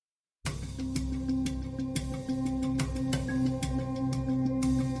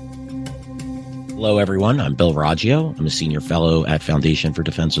Hello, everyone. I'm Bill Raggio. I'm a senior fellow at Foundation for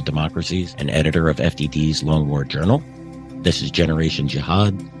Defense of Democracies and editor of FDD's Long War Journal. This is Generation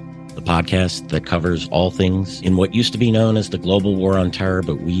Jihad, the podcast that covers all things in what used to be known as the global war on terror,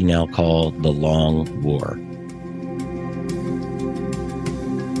 but we now call the Long War.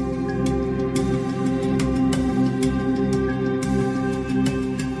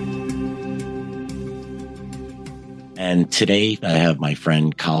 And today I have my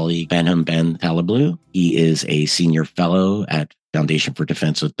friend, colleague, Behnam Ben Taleblu. He is a senior fellow at Foundation for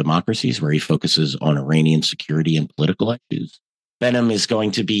Defense of Democracies, where he focuses on Iranian security and political issues. Behnam is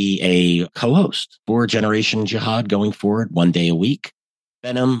going to be a co-host for Generation Jihad going forward, one day a week.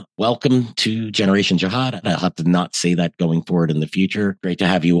 Behnam, welcome to Generation Jihad. I'll have to not say that going forward in the future. Great to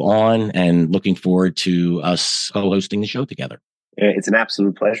have you on and looking forward to us co-hosting the show together. It's an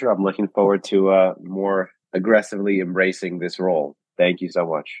absolute pleasure. I'm looking forward to more aggressively embracing this role. Thank you so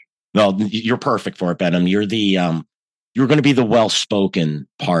much. Well, you're perfect for it, Behnam. You're going to be the well-spoken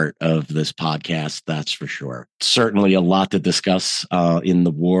part of this podcast, that's for sure. Certainly a lot to discuss in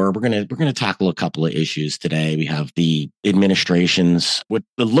the war. We're going to tackle a couple of issues today. We have the administration's what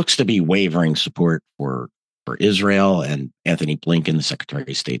looks to be wavering support for Israel, and Antony Blinken, the Secretary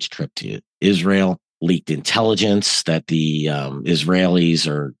of State's trip to Israel, leaked intelligence that the Israelis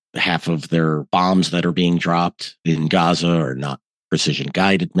are half of their bombs that are being dropped in Gaza are not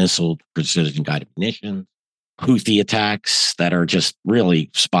precision-guided missiles, precision-guided munitions. Houthi attacks that are just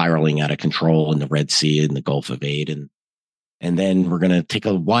really spiraling out of control in the Red Sea and the Gulf of Aden. And then we're going to take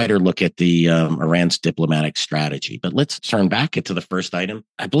a wider look at the Iran's diplomatic strategy. But let's turn back into the first item.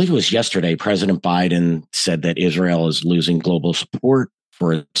 I believe it was yesterday, President Biden said that Israel is losing global support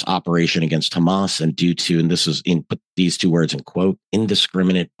for its operation against Hamas and due to, and this is put these two words in quote,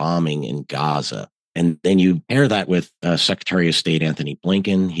 indiscriminate bombing in Gaza. And then you pair that with Secretary of State Antony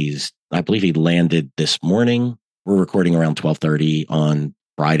Blinken. I believe he landed this morning. We're recording around 12:30 on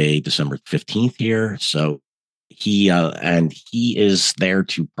Friday, December 15th here. So he is there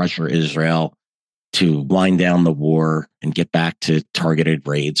to pressure Israel to wind down the war and get back to targeted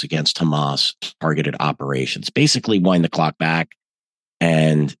raids against Hamas, targeted operations, basically wind the clock back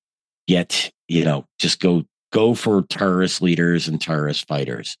and get, just go for terrorist leaders and terrorist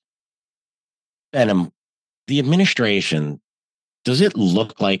fighters. And the administration, does it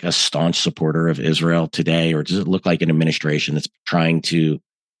look like a staunch supporter of Israel today, or does it look like an administration that's trying to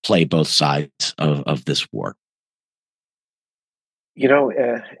play both sides of this war?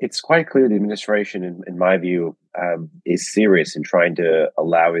 It's quite clear the administration, in my view, is serious in trying to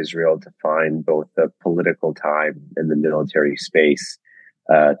allow Israel to find both the political time and the military space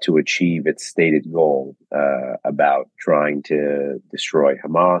to achieve its stated goal about trying to destroy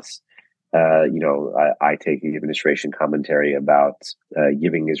Hamas. I take the administration commentary about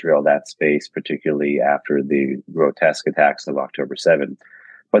giving Israel that space, particularly after the grotesque attacks of October 7.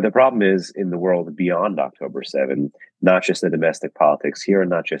 But the problem is, in the world beyond October 7, not just the domestic politics here,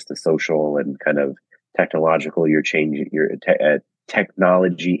 not just the social and kind of technological,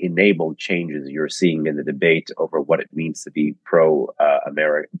 technology-enabled changes you're seeing in the debate over what it means to be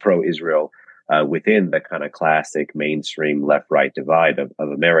pro-Israel within the kind of classic mainstream left-right divide of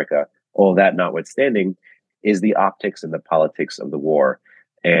America. All that notwithstanding is the optics and the politics of the war.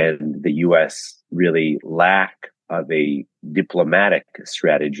 And the U.S. really lack of a diplomatic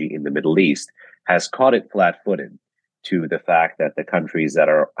strategy in the Middle East has caught it flat-footed to the fact that the countries that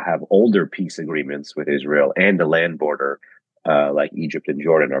have older peace agreements with Israel and the land border, like Egypt and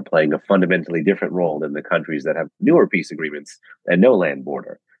Jordan, are playing a fundamentally different role than the countries that have newer peace agreements and no land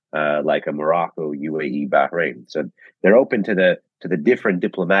border, like a Morocco, UAE, Bahrain. So they're open to the different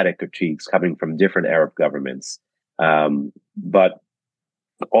diplomatic critiques coming from different Arab governments. But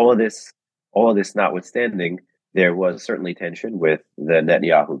all of this notwithstanding, there was certainly tension with the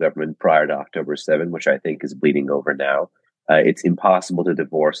Netanyahu government prior to October 7, which I think is bleeding over now. It's impossible to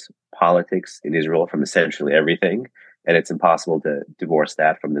divorce politics in Israel from essentially everything, and it's impossible to divorce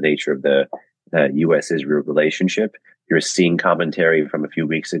that from the nature of the U.S.-Israel relationship. You're seeing commentary from a few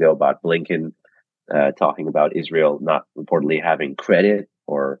weeks ago about Blinken talking about Israel not reportedly having credit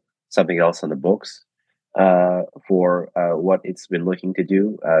or something else on the books for what it's been looking to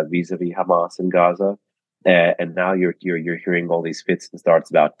do vis-a-vis Hamas in Gaza. And now you're hearing all these fits and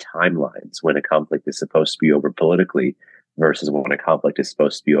starts about timelines when a conflict is supposed to be over politically versus when a conflict is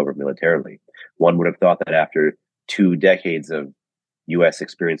supposed to be over militarily. One would have thought that after 2 decades of U.S.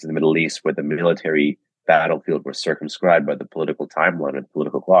 experience in the Middle East, where the military battlefield was circumscribed by the political timeline and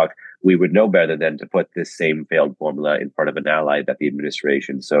political clock, we would know better than to put this same failed formula in front of an ally that the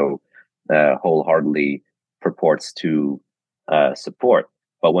administration so wholeheartedly purports to support.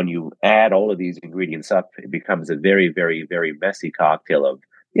 But when you add all of these ingredients up, it becomes a very, very, very messy cocktail of,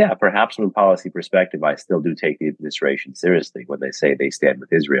 yeah, perhaps from a policy perspective, I still do take the administration seriously when they say they stand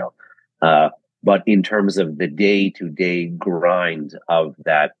with Israel. But in terms of the day-to-day grind of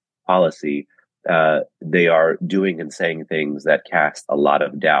that policy, they are doing and saying things that cast a lot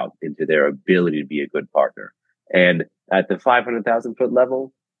of doubt into their ability to be a good partner. And at the 500,000 foot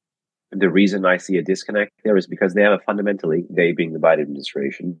level, the reason I see a disconnect there is because they have they being the Biden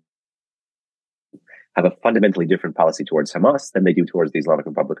administration, have a fundamentally different policy towards Hamas than they do towards the Islamic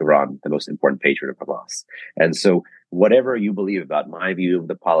Republic of Iran, the most important patron of Hamas. And so whatever you believe about my view of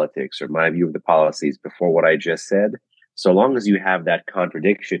the politics or my view of the policies before what I just said, so long as you have that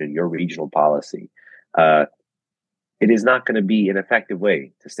contradiction in your regional policy, it is not going to be an effective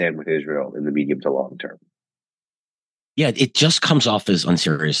way to stand with Israel in the medium to long term. Yeah, it just comes off as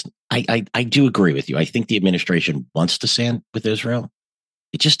unserious. I do agree with you. I think the administration wants to stand with Israel.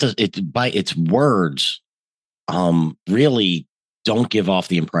 It just does it by its words, really don't give off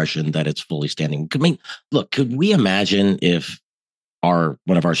the impression that it's fully standing. I mean, look, could we imagine if one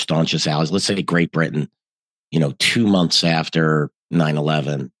of our staunchest allies, let's say Great Britain, 2 months after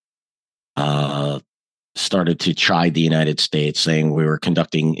 9/11, started to chide the United States, saying we were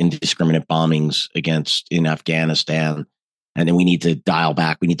conducting indiscriminate bombings in Afghanistan, and then we need to dial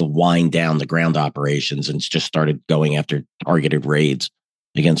back, we need to wind down the ground operations, and just started going after targeted raids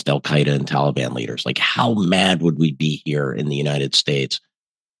against Al Qaeda and Taliban leaders. Like, how mad would we be here in the United States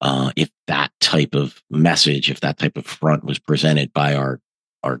if that type of message, if that type of front was presented by our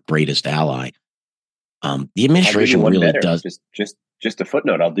greatest ally? The administration really does. Just a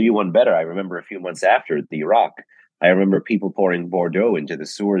footnote. I'll do you one better. I remember a few months after the Iraq, I remember people pouring Bordeaux into the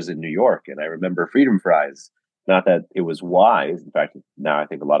sewers in New York, and I remember freedom fries. Not that it was wise. In fact, now I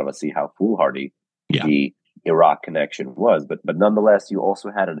think a lot of us see how foolhardy the Iraq connection was. But nonetheless, you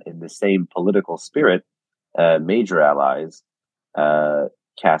also had in the same political spirit, major allies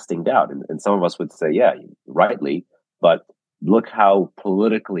casting doubt, and some of us would say, yeah, rightly, but look how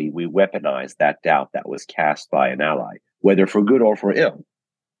politically we weaponized that doubt that was cast by an ally, whether for good or for ill.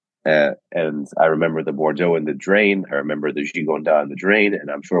 And I remember the Bordeaux in the drain. I remember the Gigondas in the drain. And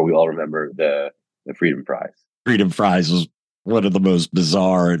I'm sure we all remember the Freedom Fries. Freedom Fries was one of the most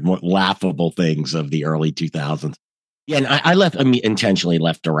bizarre and laughable things of the early 2000s. Yeah, and I intentionally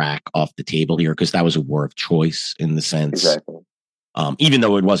left Iraq off the table here because that was a war of choice in the sense. Exactly. Even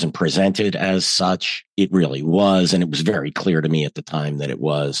though it wasn't presented as such, it really was. And it was very clear to me at the time that it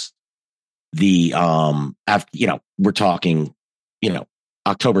was. We're talking,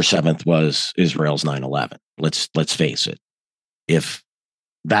 October 7th was Israel's 9/11. Let's face it. If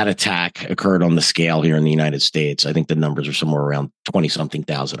that attack occurred on the scale here in the United States, I think the numbers are somewhere around 20-something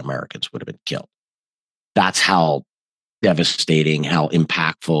thousand Americans would have been killed. That's how devastating, how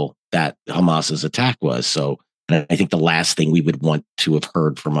impactful that Hamas's attack was. So, and I think the last thing we would want to have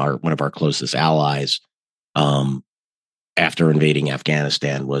heard from one of our closest allies after invading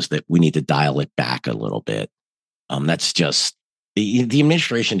Afghanistan was that we need to dial it back a little bit. That's just the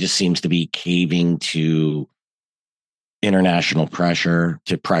administration just seems to be caving to international pressure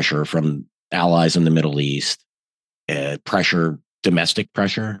from allies in the Middle East, domestic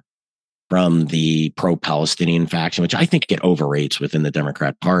pressure from the pro-Palestinian faction, which I think it overrates within the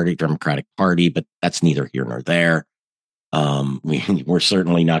Democratic Party, but that's neither here nor there. We're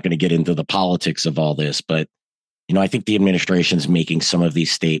certainly not going to get into the politics of all this, but I think the administration's making some of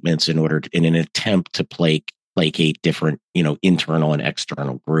these statements in an attempt to placate different, internal and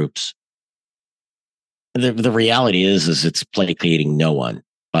external groups. The reality is it's placating no one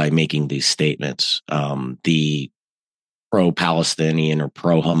by making these statements. The pro-Palestinian or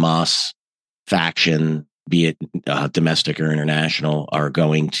pro-Hamas faction, be it domestic or international, are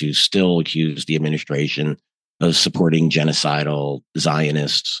going to still accuse the administration of supporting genocidal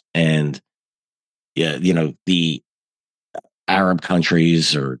Zionists. And, the Arab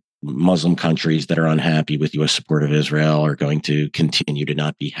countries or Muslim countries that are unhappy with U.S. support of Israel are going to continue to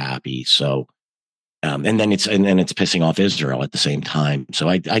not be happy. So, and then it's pissing off Israel at the same time. So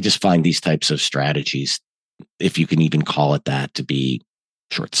I just find these types of strategies, if you can even call it that, to be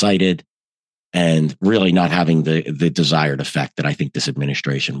short-sighted and really not having the desired effect that I think this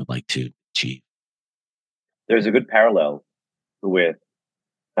administration would like to achieve. There's a good parallel with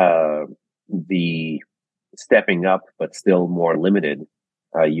the stepping up, but still more limited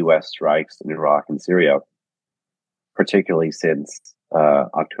U.S. strikes in Iraq and Syria, particularly since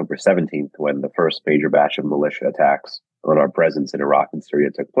October 17th, when the first major batch of militia attacks on our presence in Iraq and Syria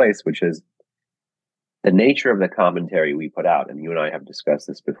took place, which is the nature of the commentary we put out. And you and I have discussed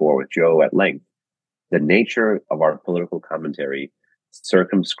this before with Joe at length. The nature of our political commentary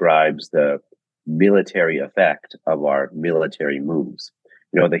circumscribes the military effect of our military moves.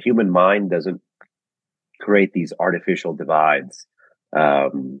 The human mind doesn't create these artificial divides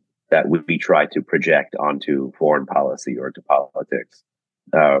that we try to project onto foreign policy or to politics.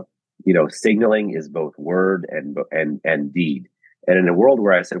 Signaling is both word and deed. And in a world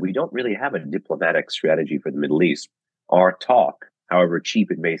where I said we don't really have a diplomatic strategy for the Middle East, our talk, however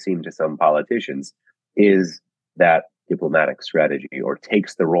cheap it may seem to some politicians, is that diplomatic strategy, or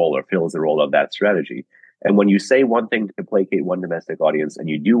takes the role or fills the role of that strategy. And when you say one thing to placate one domestic audience and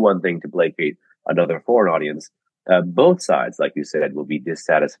you do one thing to placate another foreign audience, both sides, like you said, will be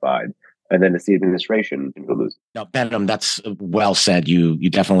dissatisfied. And then it's the administration who loses. Now, Behnam, that's well said. You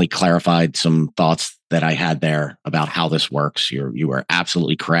definitely clarified some thoughts that I had there about how this works. You are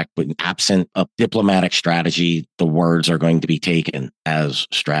absolutely correct. But absent a diplomatic strategy, the words are going to be taken as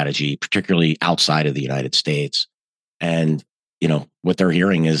strategy, particularly outside of the United States. And what they're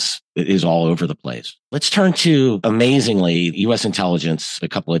hearing is all over the place. Let's turn to, amazingly, U.S. intelligence a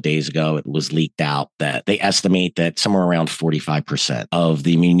couple of days ago, it was leaked out that they estimate that somewhere around 45% of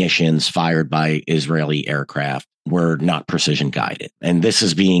the munitions fired by Israeli aircraft were not precision guided. And this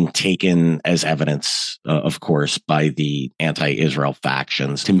is being taken as evidence, of course, by the anti-Israel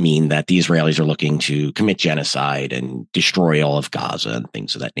factions to mean that the Israelis are looking to commit genocide and destroy all of Gaza and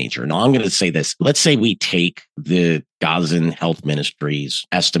things of that nature. Now, I'm going to say this. Let's say we take the Gazan Health Ministry's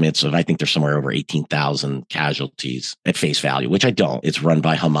estimates of, I think there's somewhere over 18,000 casualties at face value, which I don't. It's run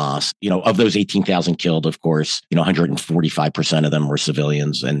by Hamas. Of those 18,000 killed, of course, 145% of them were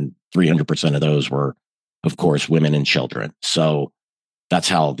civilians, and 300% of those were, of course, women and children. So that's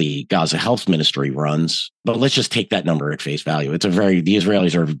how the Gaza Health Ministry runs. But let's just take that number at face value. The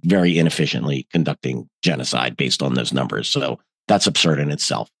Israelis are very inefficiently conducting genocide based on those numbers. So that's absurd in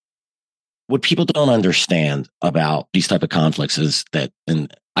itself. What people don't understand about these type of conflicts is that,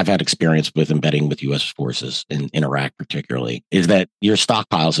 and I've had experience with embedding with U.S. forces in Iraq particularly, is that your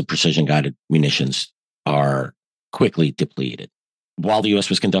stockpiles of precision-guided munitions are quickly depleted. While the U.S.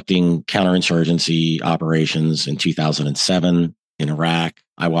 was conducting counterinsurgency operations in 2007 in Iraq,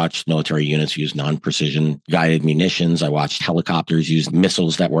 I watched military units use non-precision guided munitions. I watched helicopters use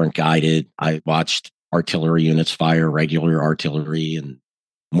missiles that weren't guided. I watched artillery units fire regular artillery, and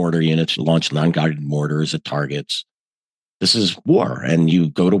mortar units launch non-guided mortars at targets. This is war, and you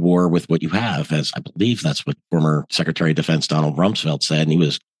go to war with what you have, as I believe that's what former Secretary of Defense Donald Rumsfeld said, and he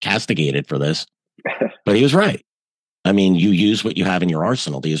was castigated for this, but he was right. I mean, you use what you have in your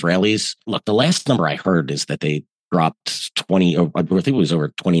arsenal. The Israelis, look, the last number I heard is that they dropped I think it was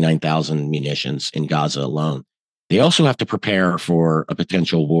over 29,000 munitions in Gaza alone. They also have to prepare for a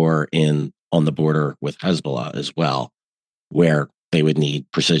potential war on the border with Hezbollah as well, where they would need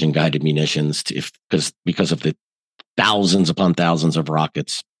precision guided munitions because of the thousands upon thousands of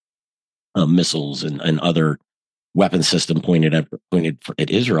rockets, missiles, and other weapon system pointed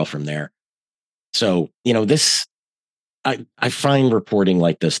at Israel from there. So, this, I find reporting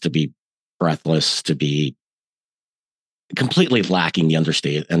like this to be breathless, to be completely lacking the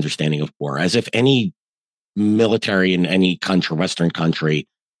understanding of war, as if any military in any country, Western country,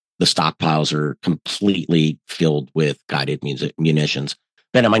 the stockpiles are completely filled with guided munitions.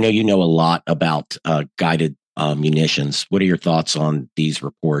 Behnam, I know you know a lot about guided munitions. What are your thoughts on these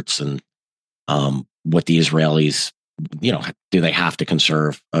reports, and what the Israelis, do they have to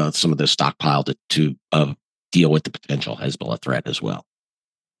conserve some of the stockpile to deal with the potential Hezbollah threat as well?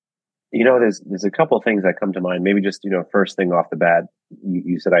 There's a couple of things that come to mind. Maybe just, first thing off the bat,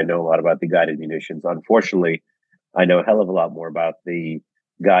 you said I know a lot about the guided munitions. Unfortunately, I know a hell of a lot more about the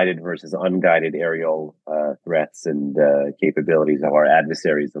guided versus unguided aerial threats and capabilities of our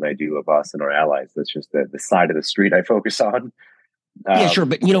adversaries than I do of us and our allies. That's just the side of the street I focus on. Yeah, sure.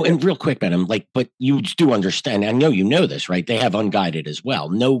 But, and real quick, Behnam, but you do understand, I know you know this, right? They have unguided as well.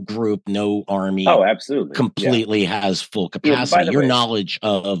 No group, no army. Oh, absolutely. Completely has full capacity. Your knowledge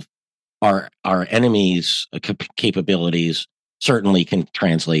of our enemies' capabilities certainly can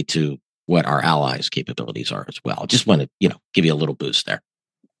translate to what our allies' capabilities are as well. Just want to, give you a little boost there.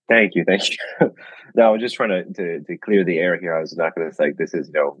 Thank you. No, I was just trying to clear the air here. I was not going to say this is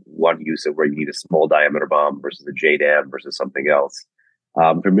one use of where you need a small diameter bomb versus a JDAM versus something else.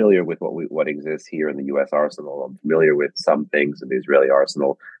 I'm familiar with what exists here in the U.S. arsenal. I'm familiar with some things in the Israeli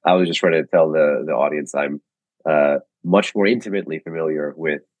arsenal. I was just trying to tell the audience I'm much more intimately familiar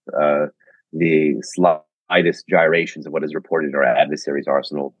with the slightest gyrations of what is reported in our adversary's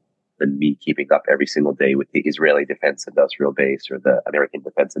arsenal than me keeping up every single day with the Israeli Defense Industrial Base or the American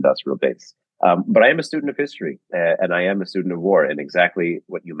Defense Industrial Base. But I am a student of history, and I am a student of war. And exactly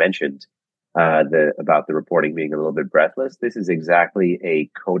what you mentioned, about the reporting being a little bit breathless. This is exactly a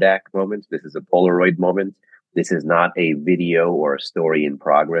Kodak moment. This is a Polaroid moment. This is not a video or a story in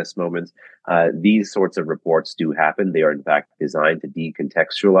progress moment. These sorts of reports do happen. They are in fact designed to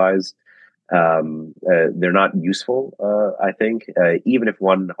decontextualize. They're not useful, I think. Even if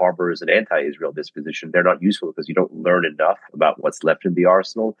one harbors an anti-Israel disposition, they're not useful because you don't learn enough about what's left in the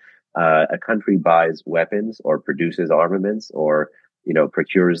arsenal. A country buys weapons or produces armaments or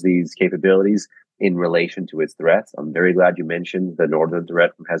procures these capabilities in relation to its threats. I'm very glad you mentioned the northern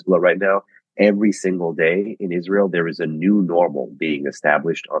threat from Hezbollah right now. Every single day in Israel, there is a new normal being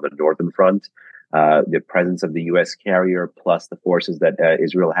established on the northern front. The presence of the U.S. carrier, plus the forces that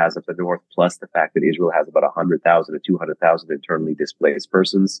Israel has up the north, plus the fact that Israel has about 100,000 to 200,000 internally displaced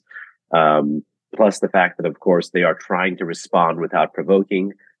persons, plus the fact that, of course, they are trying to respond without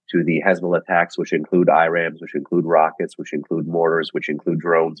provoking to the Hezbollah attacks, which include IRAMs, which include rockets, which include mortars, which include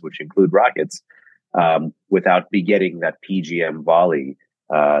drones, which include rockets, without begetting that PGM volley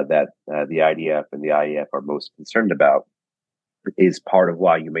that the IDF and the IEF are most concerned about, is part of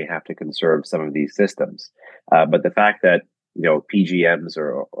why you may have to conserve some of these systems. But the fact that PGMs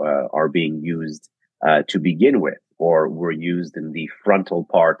are being used to begin with, or were used in the frontal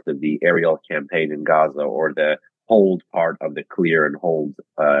part of the aerial campaign in Gaza, or the hold part of the clear and hold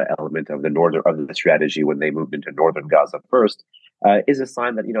element of the strategy when they moved into northern Gaza first, is a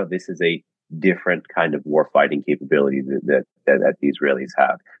sign that this is a different kind of warfighting capability that the Israelis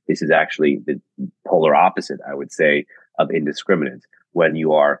have. This is actually the polar opposite, I would say, of indiscriminate, when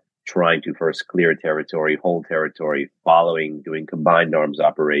you are trying to first clear territory, hold territory, doing combined arms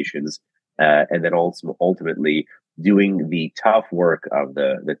operations, and then also ultimately doing the tough work of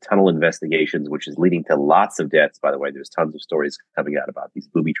the tunnel investigations, which is leading to lots of deaths. By the way, there's tons of stories coming out about these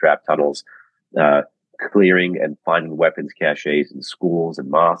booby trap tunnels, clearing and finding weapons caches in schools and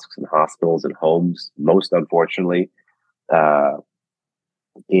mosques and hospitals and homes. Most unfortunately,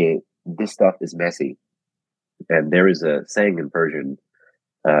 this stuff is messy. And there is a saying in Persian,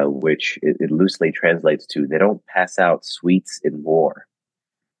 which it loosely translates to, they don't pass out sweets in war.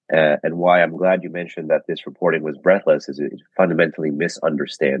 And why I'm glad you mentioned that this reporting was breathless is it fundamentally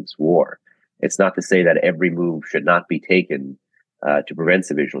misunderstands war. It's not to say that every move should not be taken to prevent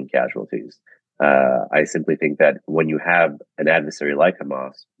civilian casualties. I simply think that when you have an adversary like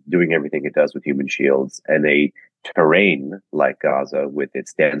Hamas doing everything it does with human shields, and a terrain like Gaza with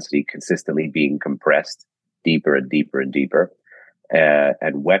its density consistently being compressed deeper and deeper and deeper,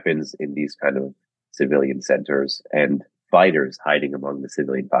 and weapons in these kind of civilian centers, and fighters hiding among the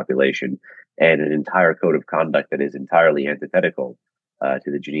civilian population, and an entire code of conduct that is entirely antithetical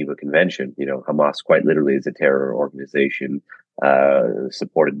to the Geneva Convention. Hamas quite literally is a terror organization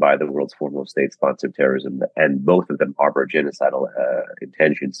supported by the world's foremost state-sponsored terrorism, and both of them harbor genocidal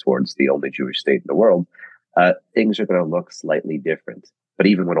intentions towards the only Jewish state in the world. Things are going to look slightly different. But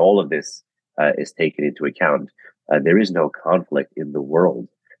even when all of this is taken into account, there is no conflict in the world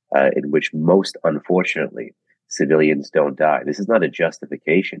in which, most unfortunately, civilians don't die. This is not a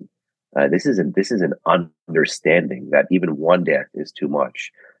justification. This is an understanding that even one death is too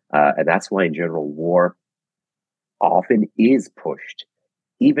much. And that's why, in general, war often is pushed,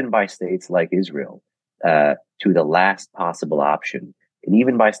 even by states like Israel, to the last possible option. And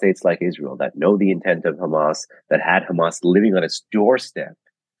even by states like Israel that know the intent of Hamas, that had Hamas living on its doorstep,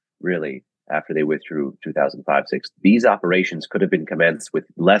 really, after they withdrew 2005-6. These operations could have been commenced with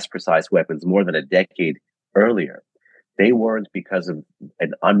less precise weapons more than a decade earlier. They weren't because of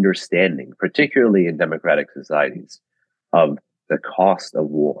an understanding, particularly in democratic societies, of the cost of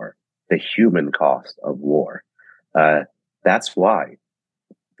war, the human cost of war. That's why,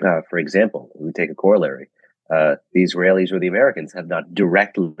 for example, we take a corollary. The Israelis or the Americans have not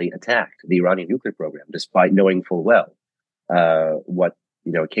directly attacked the Iranian nuclear program, despite knowing full well what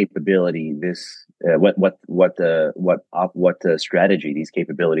capability this, what strategy these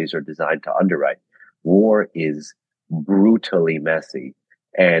capabilities are designed to underwrite. War is brutally messy,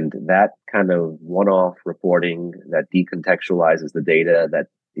 and that kind of one-off reporting that decontextualizes the data, that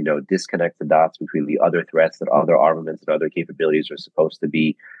disconnects the dots between the other threats that other armaments and other capabilities are supposed to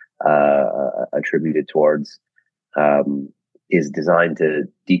be attributed towards, is designed to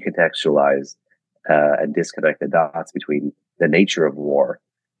decontextualize and disconnect the dots between the nature of war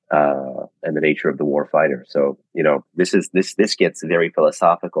and the nature of the war fighter. So this gets very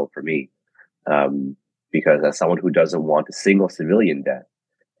philosophical for me, because as someone who doesn't want a single civilian death,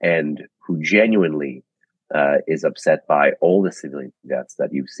 and who genuinely is upset by all the civilian deaths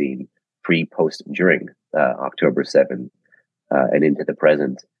that you've seen pre, post, during October 7 and into the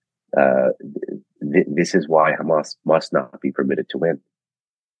present, this is why Hamas must not be permitted to win.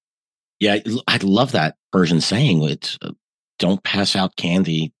 Yeah, I love that Persian saying. It's don't pass out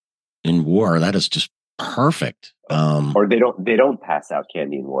candy in war. That is just perfect. Or they don't pass out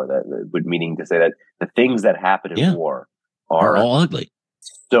candy in war. That would meaning to say that the things that happen in Yeah, war are are all ugly.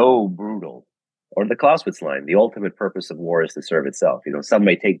 so brutal. Or the Clausewitz line: the ultimate purpose of war is to serve itself. Some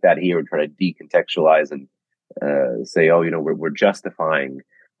may take that here and try to decontextualize and say, oh, we're justifying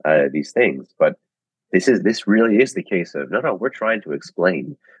these things, but this really is the case of no, we're trying to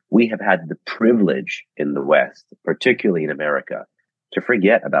explain. We have had the privilege in the West, particularly in America, to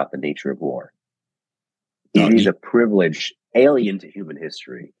forget about the nature of war. It is a privilege alien to human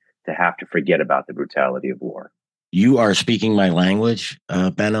history to have to forget about the brutality of war. You are speaking my language,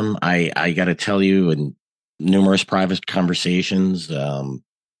 Behnam. I got to tell you, in numerous private conversations,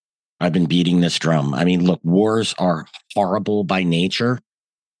 I've been beating this drum. I mean, look, wars are horrible by nature.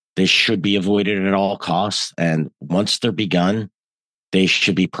 They should be avoided at all costs. And once they're begun, they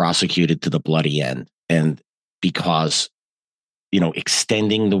should be prosecuted to the bloody end. And because,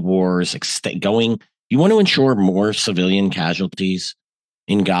 extending the wars, you want to ensure more civilian casualties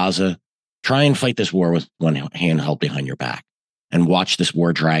in Gaza, try and fight this war with one hand held behind your back and watch this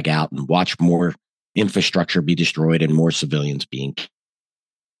war drag out and watch more infrastructure be destroyed and more civilians being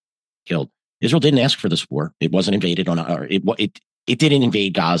killed. Israel didn't ask for this war. It wasn't invaded it didn't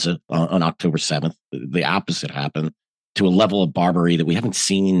invade Gaza on October 7th. The opposite happened to a level of barbarity that we haven't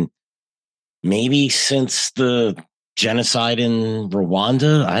seen maybe since the genocide in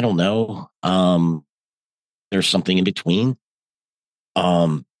Rwanda. I don't know. There's something in between.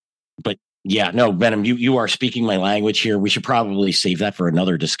 But yeah, no, Behnam, you are speaking my language here. We should probably save that for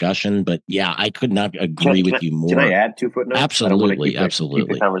another discussion. But yeah, I could not agree with you more. Can I add 2 footnotes? Absolutely, keep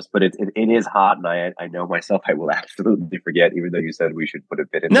absolutely. But it is hot, and I know myself, I will absolutely forget, even though you said we should put a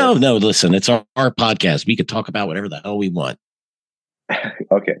bit in. No, listen, it's our podcast. We could talk about whatever the hell we want.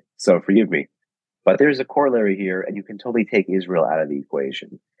 Okay, so forgive me. But there's a corollary here, and you can totally take Israel out of the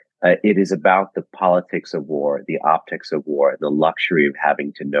equation. It is about the politics of war, the optics of war, the luxury of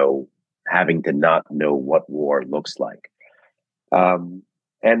having to not know what war looks like.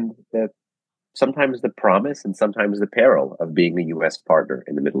 And sometimes the promise and sometimes the peril of being a U.S. partner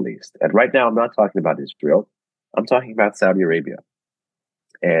in the Middle East. And right now, I'm not talking about Israel. I'm talking about Saudi Arabia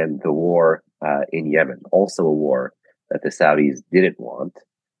and the war in Yemen, also a war that the Saudis didn't want.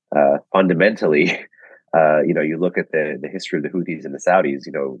 Fundamentally, you look at the history of the Houthis and the Saudis.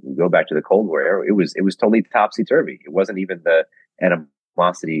 You go back to the Cold War era. It was totally topsy turvy. It wasn't even the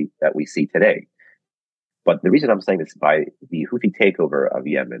animosity that we see today. But the reason I'm saying this, by the Houthi takeover of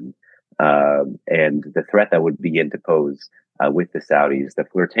Yemen and the threat that would begin to pose with the Saudis, the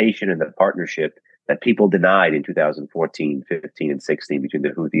flirtation and the partnership that people denied in 2014, 15, and 16 between the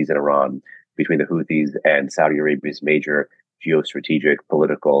Houthis and Iran, between the Houthis and Saudi Arabia's major geostrategic,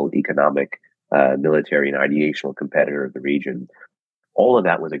 political, economic, military, and ideational competitor of the region. All of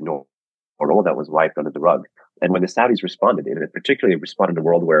that was ignored, or all of that was wiped under the rug. And when the Saudis responded, and particularly responded in a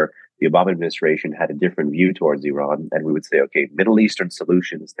world where the Obama administration had a different view towards Iran, and we would say, okay, Middle Eastern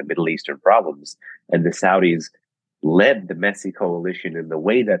solutions to Middle Eastern problems, and the Saudis led the messy coalition in the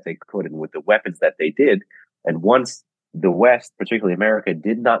way that they could and with the weapons that they did. And once the West, particularly America,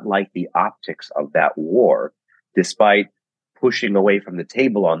 did not like the optics of that war, despite pushing away from the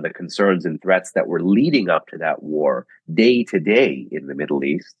table on the concerns and threats that were leading up to that war day to day in the Middle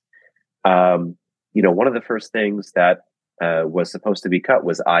East. One of the first things that was supposed to be cut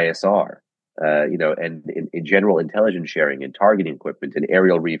was ISR, and in general intelligence sharing and targeting equipment and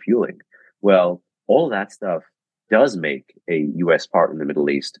aerial refueling. Well, all that stuff does make a U.S. partner in the Middle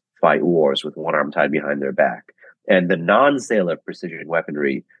East fight wars with one arm tied behind their back. And the non-sale of precision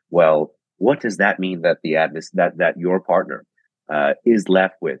weaponry, well, what does that mean that that your partner is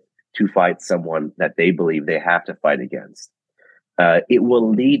left with to fight someone that they believe they have to fight against? It will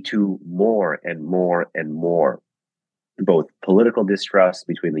lead to more and more and more, both political distrust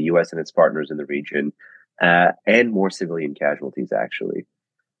between the U.S. and its partners in the region, and more civilian casualties, actually.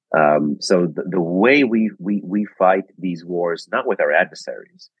 So the way we fight these wars, not with our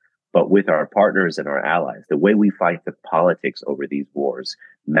adversaries, but with our partners and our allies, the way we fight the politics over these wars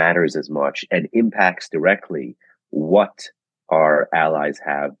matters as much and impacts directly what our allies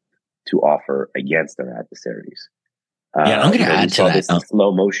have to offer against their adversaries. Yeah, I'm going to add to that. This in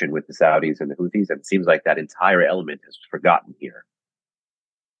slow motion with the Saudis and the Houthis, and it seems like that entire element is forgotten here.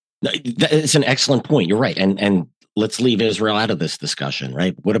 It's an excellent point. You're right. And let's leave Israel out of this discussion,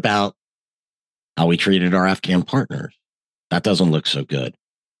 right? What about how we treated our Afghan partners? That doesn't look so good.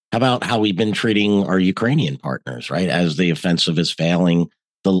 How about how we've been treating our Ukrainian partners, right? As the offensive is failing,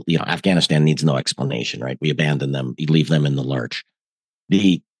 Afghanistan needs no explanation, right? We abandon them, we leave them in the lurch.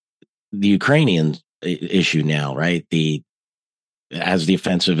 the Ukrainian issue now, right? As the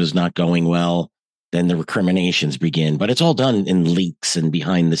offensive is not going well, then the recriminations begin. But it's all done in leaks and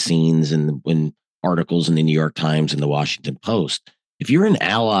behind the scenes and in articles in the New York Times and the Washington Post. If you're an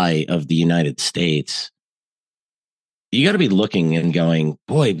ally of the United States, you got to be looking and going,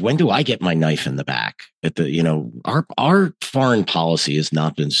 boy, when do I get my knife in the back? Our foreign policy has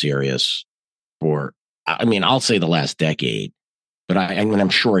not been serious for, I mean, I'll say the last decade, but I'm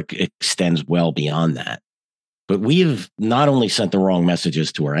sure it extends well beyond that. But we have not only sent the wrong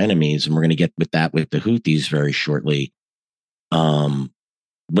messages to our enemies, and we're going to get with that with the Houthis very shortly,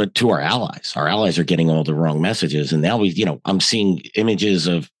 but to our allies. Our allies are getting all the wrong messages. And now I'm seeing images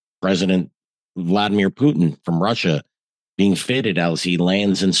of President Vladimir Putin from Russia being fitted as he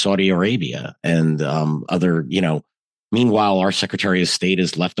lands in Saudi Arabia and meanwhile, our Secretary of State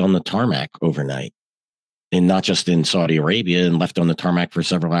is left on the tarmac overnight, and not just in Saudi Arabia, and left on the tarmac for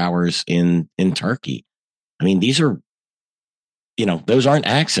several hours in Turkey. I mean, these are, those aren't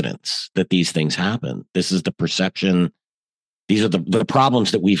accidents that these things happen. This is the perception. These are the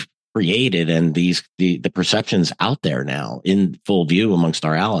problems that we've created, and the perceptions out there now in full view amongst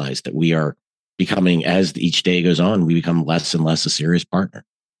our allies that we are becoming, as each day goes on, we become less and less a serious partner.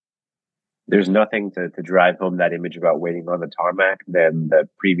 There's nothing to drive home that image about waiting on the tarmac than the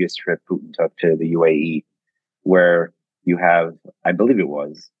previous trip Putin took to the UAE, where you have, I believe it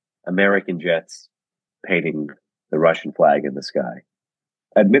was, American jets painting the Russian flag in the sky.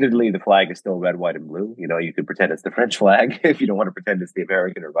 Admittedly, the flag is still red, white, and blue. You could pretend it's the French flag if you don't want to pretend it's the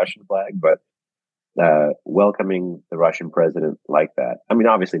American or Russian flag, but welcoming the Russian president like that. I mean,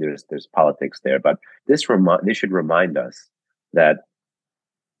 obviously there's politics there, but this should remind us that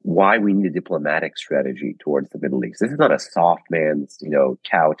why we need a diplomatic strategy towards the Middle East. This is not a soft man's,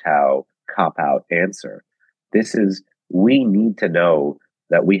 kowtow, cop-out answer. This is, we need to know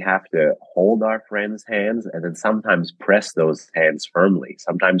that we have to hold our friends' hands and then sometimes press those hands firmly,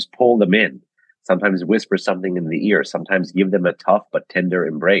 sometimes pull them in, sometimes whisper something in the ear, sometimes give them a tough but tender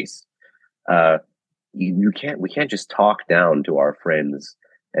embrace. We can't just talk down to our friends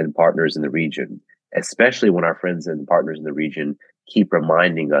and partners in the region, especially when our friends and partners in the region keep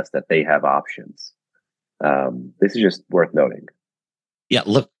reminding us that they have options. This is just worth noting. Yeah,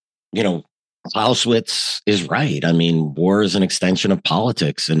 look, Clausewitz is right. I mean, war is an extension of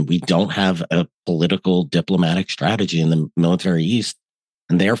politics, and we don't have a political diplomatic strategy in the military East,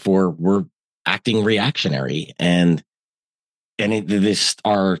 and therefore we're acting reactionary.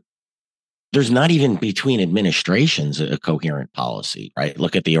 There's not even between administrations a coherent policy, right?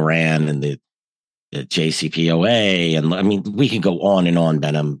 Look at the Iran and the JCPOA, and I mean, we can go on and on,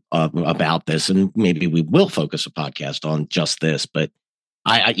 Behnam, about this, and maybe we will focus a podcast on just this, but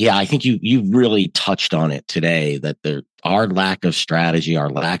I think you really touched on it today, that our lack of strategy,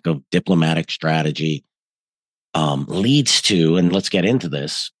 our lack of diplomatic strategy leads to, and let's get into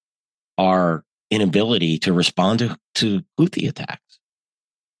this, our inability to respond to Houthi attacks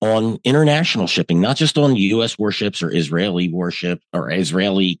on international shipping, not just on U.S. warships or Israeli warships or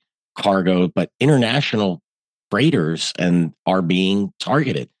Israeli cargo, but international freighters are being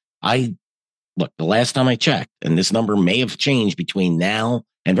targeted. Look, the last time I checked, and this number may have changed between now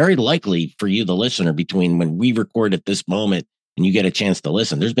and very likely for you, the listener, between when we record at this moment and you get a chance to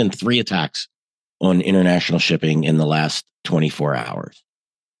listen, there's been 3 attacks on international shipping in the last 24 hours.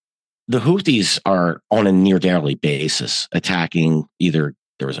 The Houthis are on a near daily basis attacking either.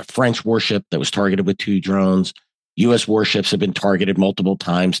 There was a French warship that was targeted with 2 drones. U.S. warships have been targeted multiple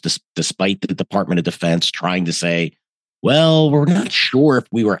times, despite the Department of Defense trying to say, well, we're not sure if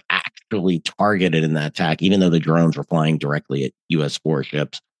we were actually targeted in that attack, even though the drones were flying directly at U.S.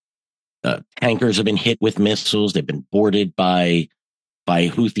 warships. Tankers have been hit with missiles. They've been boarded by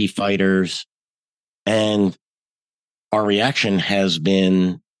Houthi fighters. And our reaction has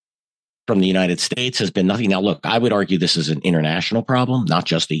been, from the United States, has been nothing. Now, look, I would argue this is an international problem, not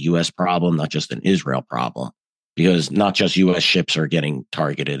just a U.S. problem, not just an Israel problem, because not just U.S. ships are getting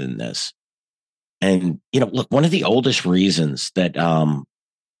targeted in this. And, look, one of the oldest reasons that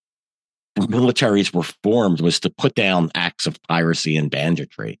militaries were formed was to put down acts of piracy and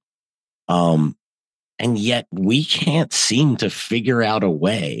banditry. And yet we can't seem to figure out a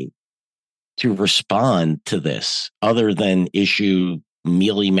way to respond to this other than issue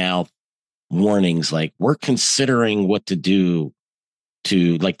mealy-mouthed warnings like, we're considering what to do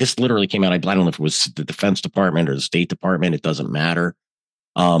to, like, this literally came out, I don't know if it was the Defense Department or the State Department, it doesn't matter.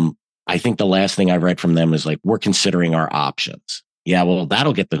 I think the last thing I read from them is like, we're considering our options. Yeah, well,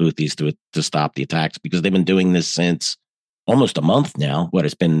 that'll get the Houthis to stop the attacks, because they've been doing this since almost a month now.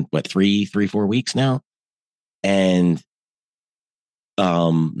 It's been 4 weeks now. And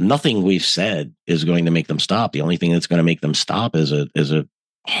nothing we've said is going to make them stop. The only thing that's going to make them stop is a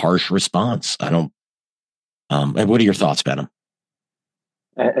harsh response. I don't. And what are your thoughts, Behnam?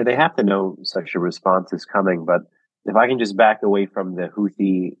 They have to know such a response is coming. But if I can just back away from the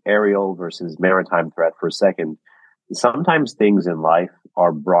Houthi aerial versus maritime threat for a second, sometimes things in life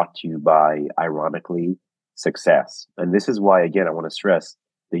are brought to you by, ironically, success. And this is why, again, I want to stress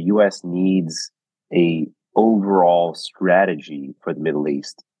the U.S. needs a overall strategy for the Middle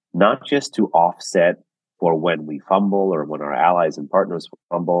East, not just to offset for when we fumble or when our allies and partners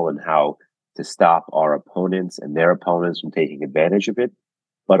fumble and how to stop our opponents and their opponents from taking advantage of it,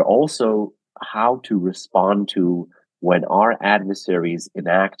 but also how to respond to when our adversaries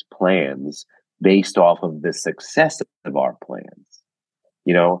enact plans based off of the success of our plans.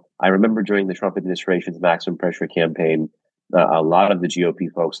 You know, I remember during the Trump administration's maximum pressure campaign, a lot of the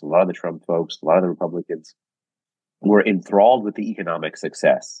GOP folks, a lot of the Trump folks, a lot of the Republicans were enthralled with the economic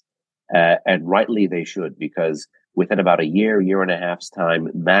success. And rightly they should, because within about a year and a half's time,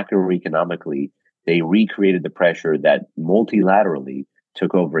 macroeconomically, they recreated the pressure that multilaterally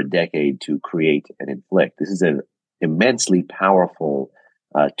took over a decade to create and inflict. This is an immensely powerful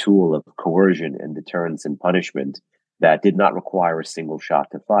tool of coercion and deterrence and punishment that did not require a single shot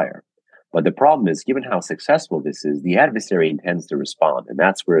to fire. But the problem is, given how successful this is, the adversary intends to respond. And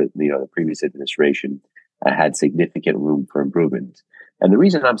that's where, the previous administration had significant room for improvement. And the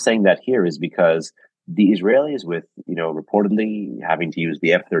reason I'm saying that here is because the Israelis, with, reportedly having to use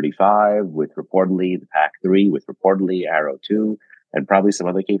the F-35, with reportedly the PAC-3, with reportedly Arrow 2, and probably some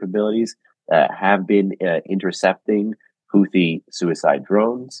other capabilities, have been intercepting Houthi suicide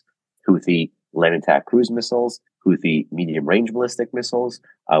drones, Houthi land attack cruise missiles, Houthi medium-range ballistic missiles.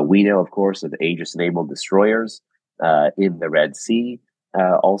 We know, of course, of Aegis-enabled destroyers in the Red Sea.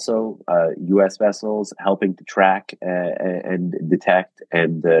 Also, U.S. vessels helping to track and detect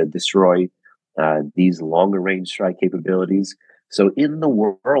and destroy these longer-range strike capabilities. So in the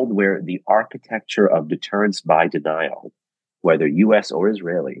world where the architecture of deterrence by denial, whether U.S. or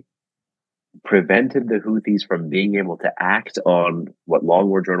Israeli, prevented the Houthis from being able to act on what Long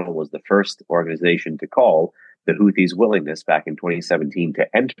War Journal was the first organization to call the Houthis' willingness back in 2017 to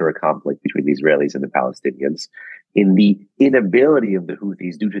enter a conflict between the Israelis and the Palestinians, in the inability of the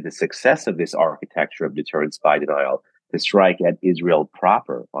Houthis, due to the success of this architecture of deterrence by denial, to strike at Israel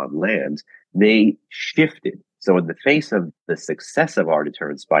proper on land, they shifted. So in the face of the success of our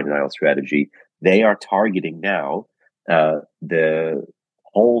deterrence by denial strategy, they are targeting now the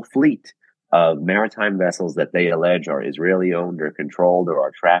whole fleet of maritime vessels that they allege are Israeli-owned or controlled or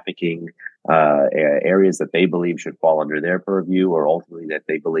are trafficking areas that they believe should fall under their purview, or ultimately that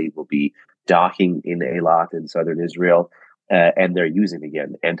they believe will be docking in Eilat in southern Israel. And they're using,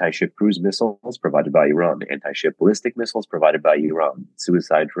 again, anti-ship cruise missiles provided by Iran, anti-ship ballistic missiles provided by Iran,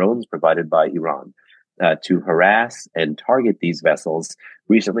 suicide drones provided by Iran, to harass and target these vessels.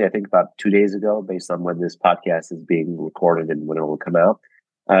 Recently, I think about 2 days ago, based on when this podcast is being recorded and when it will come out,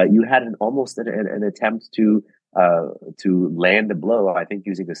 you had almost an attempt to land a blow, I think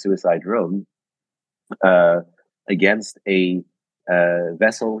using a suicide drone, against a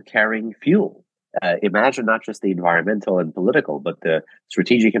vessel carrying fuel. Imagine not just the environmental and political, but the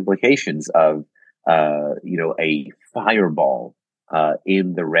strategic implications of a fireball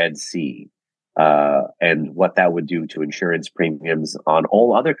in the Red Sea, and what that would do to insurance premiums on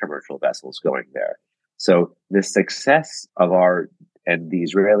all other commercial vessels going there. So the success of the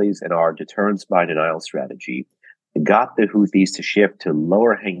Israelis and our deterrence by denial strategy got the Houthis to shift to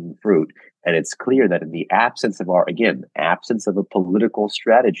lower hanging fruit. And it's clear that in the absence of a political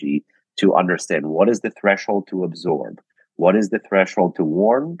strategy to understand what is the threshold to absorb, what is the threshold to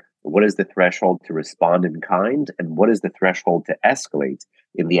warn, what is the threshold to respond in kind, and what is the threshold to escalate,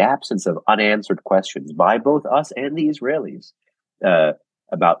 in the absence of unanswered questions by both us and the Israelis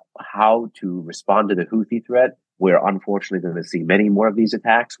about how to respond to the Houthi threat, we're unfortunately going to see many more of these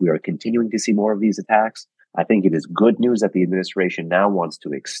attacks. We are continuing to see more of these attacks. I think it is good news that the administration now wants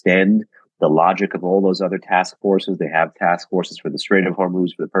to extend the logic of all those other task forces. They have task forces for the Strait of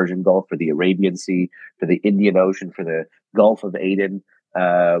Hormuz, for the Persian Gulf, for the Arabian Sea, for the Indian Ocean, for the Gulf of Aden,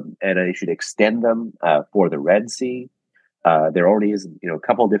 and they should extend them for the Red Sea. There already is, a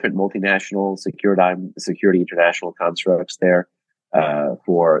couple of different multinational security international constructs there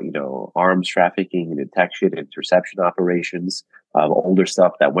for arms trafficking and detection, interception operations, older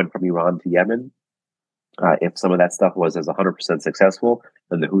stuff that went from Iran to Yemen. If some of that stuff was as 100% successful,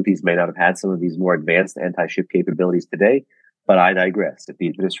 then the Houthis may not have had some of these more advanced anti-ship capabilities today. But I digress. If the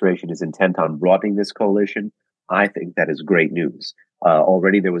administration is intent on broadening this coalition, I think that is great news.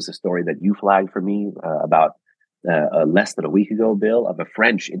 Already there was a story that you flagged for me about less than a week ago, Bill, of a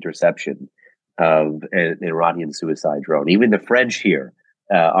French interception of an Iranian suicide drone. Even the French here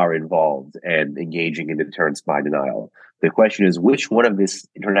are involved and engaging in deterrence by denial. The question is, which one of this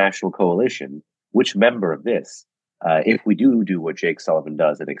international coalition, which member of this, if we do what Jake Sullivan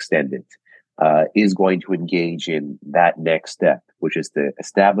does and extend it, is going to engage in that next step, which is to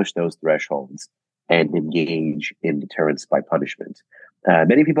establish those thresholds and engage in deterrence by punishment.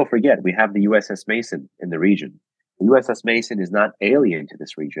 Many people forget we have the USS Mason in the region. The USS Mason is not alien to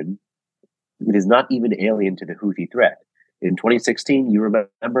this region. It is not even alien to the Houthi threat. In 2016, you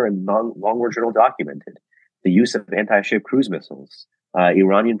remember, and Longword Journal documented the use of anti-ship cruise missiles.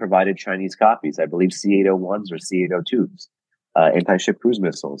 Iranian provided Chinese copies, I believe C-801s or C-802s, anti-ship cruise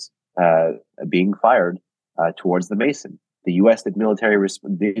missiles being fired towards the Mason. The U.S. did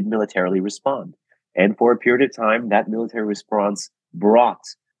militarily respond. And for a period of time, that military response brought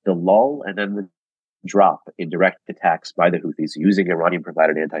the lull and then the drop in direct attacks by the Houthis using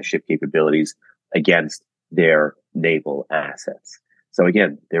Iranian-provided anti-ship capabilities against their naval assets. So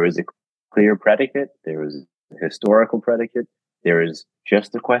again, there is a clear predicate. There is a historical predicate. There is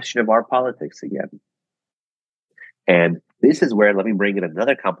just a question of our politics again. And this is where, let me bring in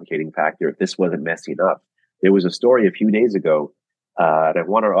another complicating factor if this wasn't messy enough. There was a story a few days ago, and I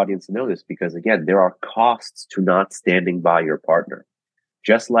want our audience to know this because, again, there are costs to not standing by your partner.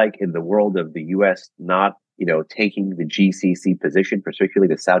 Just like in the world of the U.S. not, taking the GCC position,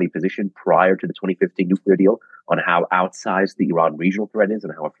 particularly the Saudi position prior to the 2015 nuclear deal, on how outsized the Iran regional threat is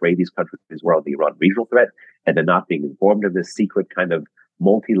and how afraid these countries were of the Iran regional threat, and then not being informed of this secret kind of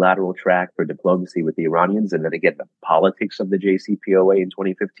multilateral track for diplomacy with the Iranians, and then again, the politics of the JCPOA in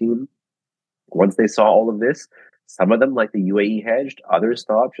 2015. Once they saw all of this, some of them, like the UAE, hedged. Others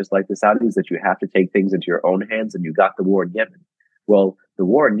thought, just like the Saudis, that you have to take things into your own hands, and you got the war in Yemen. Well, the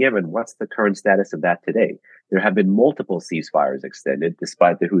war in Yemen, what's the current status of that today? There have been multiple ceasefires extended,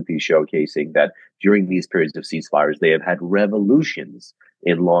 despite the Houthis showcasing that during these periods of ceasefires, they have had revolutions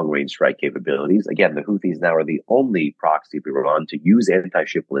in long-range strike capabilities. Again, the Houthis now are the only proxy of Iran to use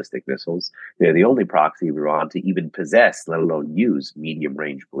anti-ship ballistic missiles. They're the only proxy of Iran to even possess, let alone use,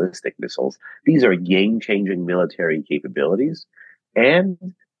 medium-range ballistic missiles. These are game-changing military capabilities. And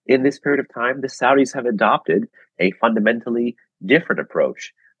in this period of time, the Saudis have adopted a fundamentally different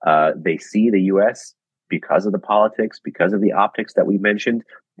approach. They see the U.S., because of the politics, because of the optics that we mentioned,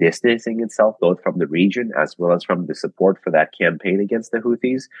 distancing itself both from the region as well as from the support for that campaign against the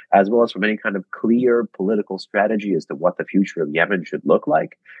Houthis, as well as from any kind of clear political strategy as to what the future of Yemen should look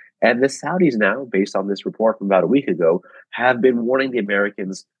like. And the Saudis now, based on this report from about a week ago, have been warning the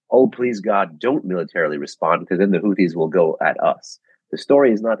Americans, oh, please God, don't militarily respond, because then the Houthis will go at us. The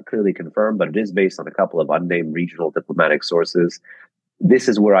story is not clearly confirmed, but it is based on a couple of unnamed regional diplomatic sources. This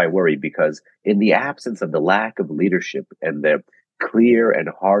is where I worry, because in the absence of the lack of leadership and the clear and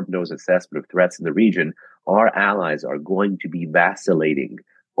hard-nosed assessment of threats in the region, our allies are going to be vacillating,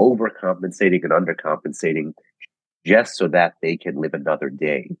 overcompensating and undercompensating just so that they can live another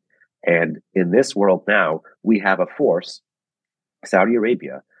day. And in this world now, we have a force, Saudi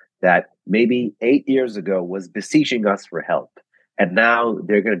Arabia, that maybe 8 years ago was beseeching us for help. And now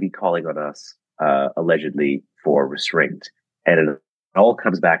they're going to be calling on us, allegedly, for restraint. And it all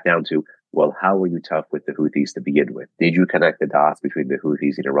comes back down to, well, how were you tough with the Houthis to begin with? Did you connect the dots between the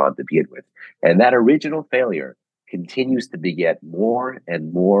Houthis and Iran to begin with? And that original failure continues to beget more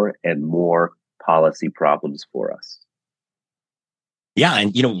and more and more policy problems for us. Yeah.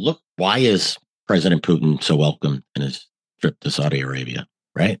 And, look, why is President Putin so welcome in his trip to Saudi Arabia,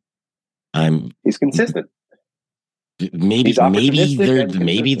 right? He's consistent. Maybe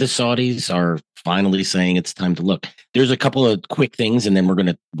the Saudis are finally saying it's time to look. There's a couple of quick things, and then we're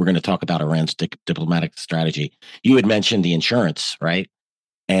gonna talk about Iran's diplomatic strategy. You had mentioned the insurance, right?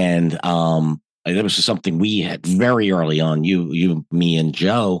 And that was something we had very early on. You, me, and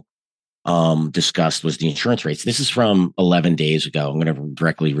Joe discussed was the insurance rates. This is from 11 days ago. I'm going to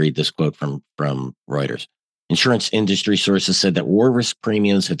directly read this quote from Reuters. Insurance industry sources said that war risk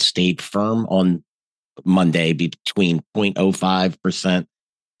premiums had stayed firm on Monday between 0.05%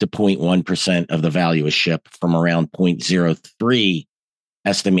 to 0.1% of the value of ship from around 0.03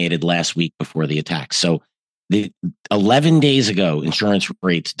 estimated last week before the attack. So the 11 days ago, insurance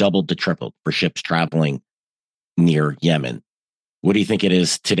rates doubled to tripled for ships traveling near Yemen. What do you think it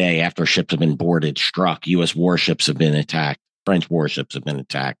is today after ships have been boarded, struck, U.S. warships have been attacked, French warships have been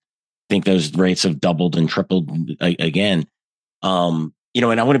attacked? I think those rates have doubled and tripled again.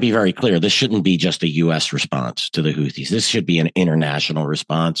 And I want to be very clear. This shouldn't be just a U.S. response to the Houthis. This should be an international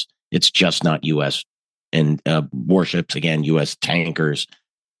response. It's just not U.S. and warships, again, U.S. tankers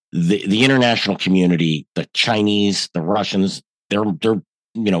the international community, the Chinese, the Russians, they're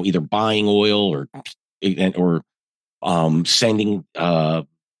either buying oil or sending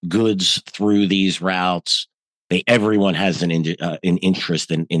goods through these routes. Everyone has an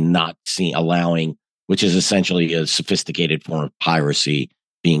interest in not allowing, which is essentially a sophisticated form of piracy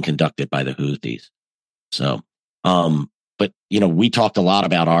being conducted by the Houthis. So, but we talked a lot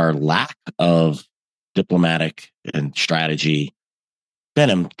about our lack of diplomatic and strategy.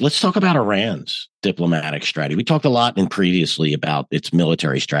 Behnam, let's talk about Iran's diplomatic strategy. We talked a lot previously about its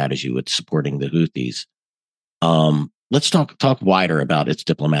military strategy with supporting the Houthis. Let's talk wider about its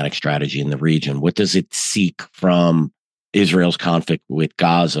diplomatic strategy in the region. What does it seek from Israel's conflict with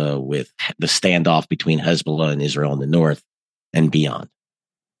Gaza, with the standoff between Hezbollah and Israel in the north and beyond?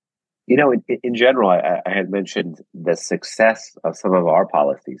 In general, I had mentioned the success of some of our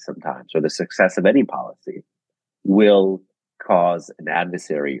policies sometimes, or the success of any policy, will cause an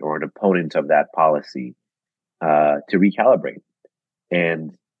adversary or an opponent of that policy to recalibrate.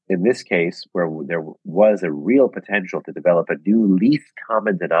 And in this case, where there was a real potential to develop a new least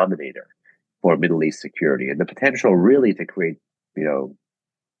common denominator for Middle East security, and the potential really to create,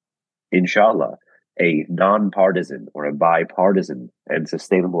 inshallah, a nonpartisan or a bipartisan and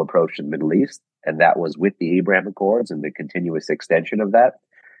sustainable approach to the Middle East, and that was with the Abraham Accords and the continuous extension of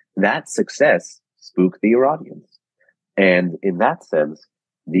that success spooked the Iranians. And in that sense,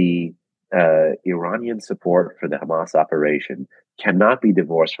 the Iranian support for the Hamas operation cannot be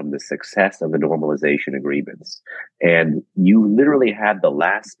divorced from the success of the normalization agreements. And you literally had the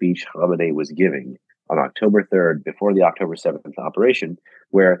last speech Khamenei was giving on October 3rd, before the October 7th operation,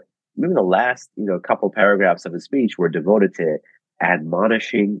 where maybe the last couple paragraphs of his speech were devoted to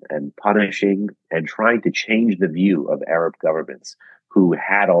admonishing and punishing and trying to change the view of Arab governments who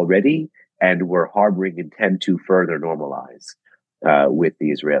had already and were harboring intent to further normalize with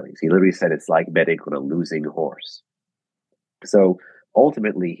the Israelis. He literally said it's like betting on a losing horse. So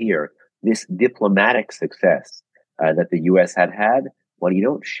ultimately here, this diplomatic success that the U.S. had, when you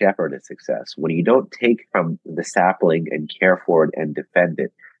don't shepherd a success, when you don't take from the sapling and care for it and defend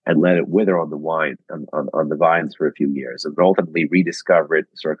it and let it wither on the vines for a few years and ultimately rediscover it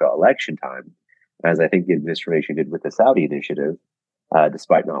circa election time, as I think the administration did with the Saudi initiative,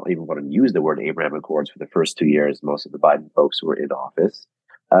 despite not even wanting to use the word Abraham Accords for the first 2 years, most of the Biden folks were in office.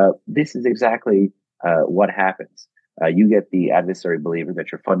 This is exactly what happens. You get the adversary believing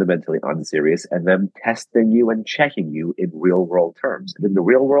that you're fundamentally unserious and them testing you and checking you in real world terms. And in the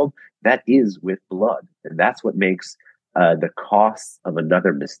real world, that is with blood. And that's what makes the costs of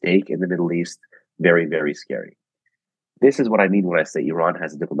another mistake in the Middle East very, very scary. This is what I mean when I say Iran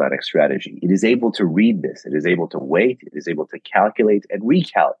has a diplomatic strategy. It is able to read this. It is able to wait. It is able to calculate and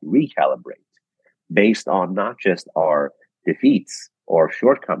recalibrate based on not just our defeats or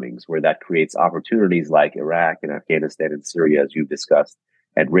shortcomings, where that creates opportunities like Iraq and Afghanistan and Syria, as you've discussed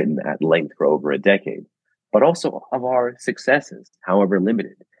and written at length for over a decade, but also of our successes, however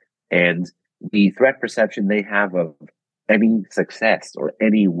limited, and the threat perception they have of any success or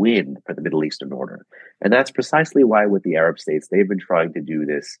any win for the Middle Eastern order. And that's precisely why with the Arab states, they've been trying to do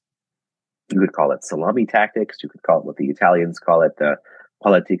this. You could call it salami tactics. You could call it what the Italians call it, the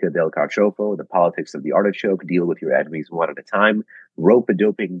politica del carciofo, the politics of the artichoke, deal with your enemies one at a time,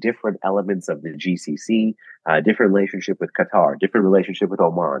 rope-a-doping different elements of the GCC, different relationship with Qatar, different relationship with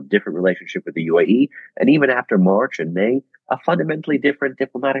Oman, different relationship with the UAE, and even after March and May, a fundamentally different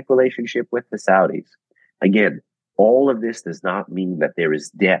diplomatic relationship with the Saudis. Again, all of this does not mean that there is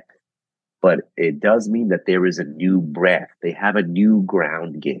depth, but it does mean that there is a new breath. They have a new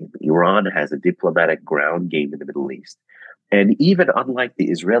ground game. Iran has a diplomatic ground game in the Middle East. And even unlike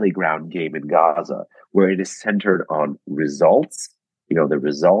the Israeli ground game in Gaza, where it is centered on results, the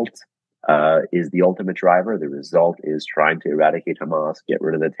result is the ultimate driver. The result is trying to eradicate Hamas, get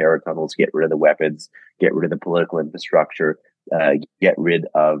rid of the terror tunnels, get rid of the weapons, get rid of the political infrastructure, get rid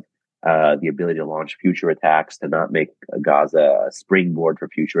of the ability to launch future attacks, to not make Gaza a springboard for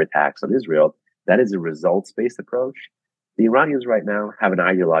future attacks on Israel. That is a results-based approach. The Iranians right now have an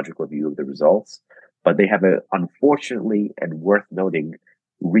ideological view of the results, but they have a, unfortunately and worth noting,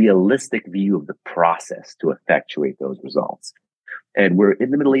 realistic view of the process to effectuate those results. And we're in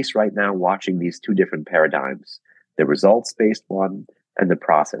the Middle East right now watching these two different paradigms, the results-based one and the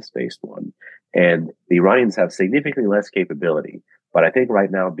process-based one. And the Iranians have significantly less capability. But I think right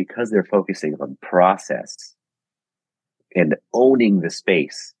now, because they're focusing on process and owning the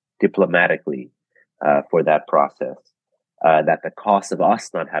space diplomatically for that process, that the cost of us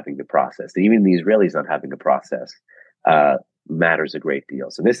not having the process, and even the Israelis not having the process, matters a great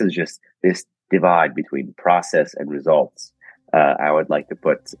deal. So this is just this divide between process and results I would like to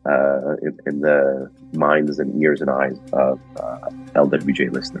put in the minds and ears and eyes of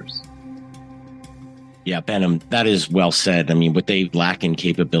LWJ listeners. Yeah, Behnam, that is well said. I mean, what they lack in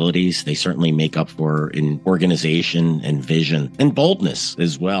capabilities, they certainly make up for in organization and vision and boldness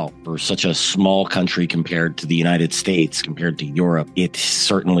as well. For such a small country compared to the United States, compared to Europe, it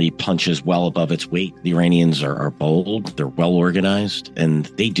certainly punches well above its weight. The Iranians are bold, they're well organized, and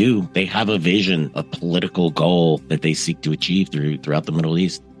they have a vision, a political goal that they seek to achieve throughout the Middle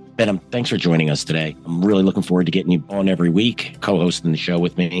East. Behnam, thanks for joining us today. I'm really looking forward to getting you on every week, co-hosting the show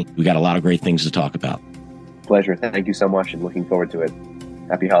with me. We got a lot of great things to talk about. Pleasure. Thank you so much, and looking forward to it.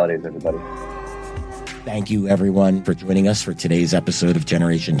 Happy holidays, everybody. Thank you, everyone, for joining us for today's episode of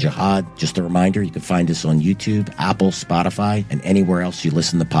Generation Jihad. Just a reminder, you can find us on YouTube, Apple, Spotify, and anywhere else you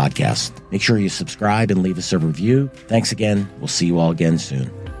listen to podcasts. Make sure you subscribe and leave us a review. Thanks again. We'll see you all again soon.